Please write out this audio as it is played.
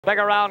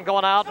Bigger round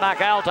going out.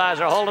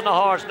 McAltizer holding the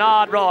horse.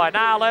 Nod, Roy.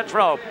 Now let's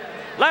rope.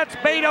 Let's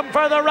beat him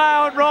for the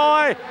round,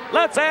 Roy.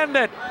 Let's end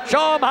it.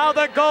 Show him how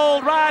the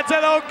gold rides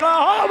in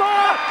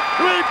Oklahoma.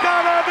 We've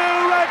got a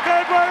new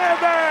record. We're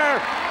in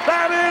there.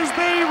 That is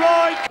the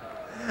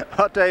Roy.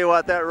 I'll tell you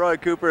what, that Roy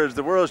Cooper is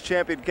the world's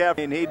champion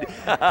captain.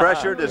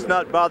 Pressure does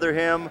not bother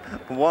him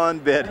one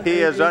bit. He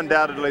is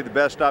undoubtedly the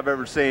best I've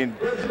ever seen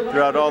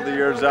throughout all the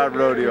years I've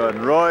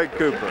rodeoed. Roy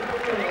Cooper.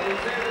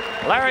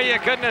 Larry, you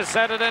couldn't have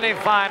said it any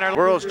finer.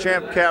 World's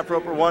champ calf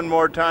roper one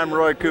more time,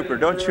 Roy Cooper.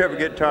 Don't you ever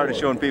get tired of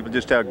showing people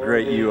just how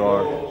great you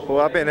are?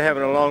 Well, I've been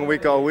having a long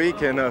week all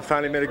week and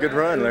finally made a good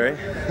run, Larry.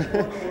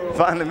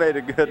 Finally made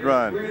a good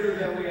run.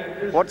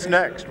 What's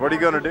next? What are you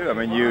going to do? I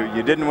mean,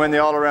 you didn't win the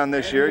all-around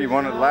this year. You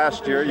won it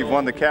last year. You've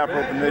won the calf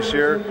roping this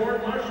year.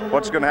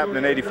 What's going to happen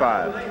in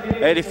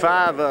 85?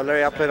 85,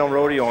 Larry, I played on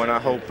rodeo, and I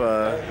hope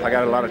I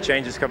got a lot of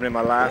changes coming in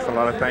my life, a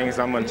lot of things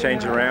I'm going to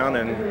change around,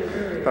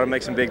 and try to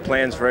make some big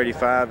plans for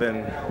 85,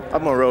 and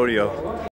I'm on rodeo.